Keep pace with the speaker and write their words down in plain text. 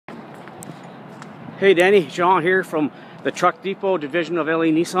Hey Danny, John here from the Truck Depot division of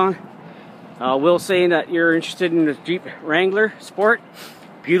LA Nissan. Will saying that you're interested in the Jeep Wrangler Sport.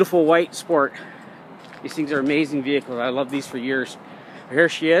 Beautiful white Sport. These things are amazing vehicles. I love these for years. Here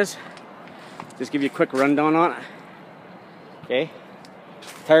she is. Just give you a quick rundown on it. Okay.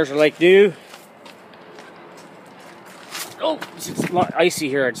 Tires are like new. Oh, it's a lot icy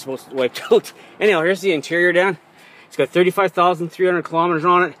here. I'm supposed to wipe out. Anyhow, here's the interior down. It's got 35,300 kilometers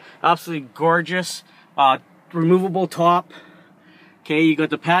on it. Absolutely gorgeous. Removable top. Okay, you got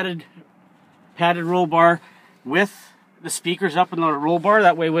the padded roll bar with the speakers up in the roll bar.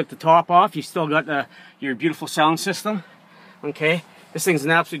 That way, with the top off, you still got your beautiful sound system. Okay, this thing's an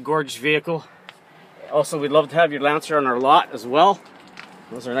absolute gorgeous vehicle. Also, we'd love to have your Lancer on our lot as well.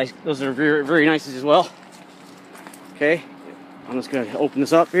 Those are nice. Those are very, very nice as well. Okay, I'm just going to open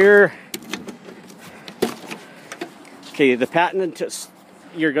this up here. Okay, the patented,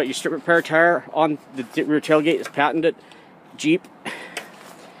 you got your strip repair tire on the rear tailgate is patented. Jeep,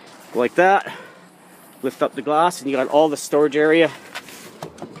 like that. Lift up the glass, and you got all the storage area.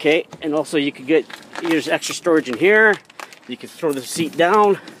 Okay, and also you could get, there's extra storage in here. You can throw the seat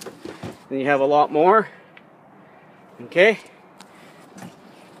down, and you have a lot more. Okay,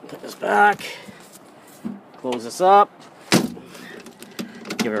 put this back. Close this up.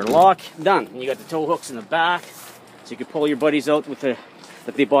 Give it a lock. Done. And you got the tow hooks in the back, so you can pull your buddies out with that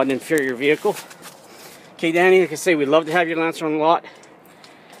they bought an inferior vehicle. Okay, Danny, like I say, we'd love to have your Lancer on the lot.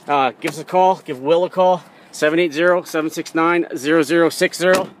 Give us a call. Give Will a call.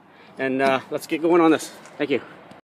 780-769-0060. And let's get going on this. Thank you.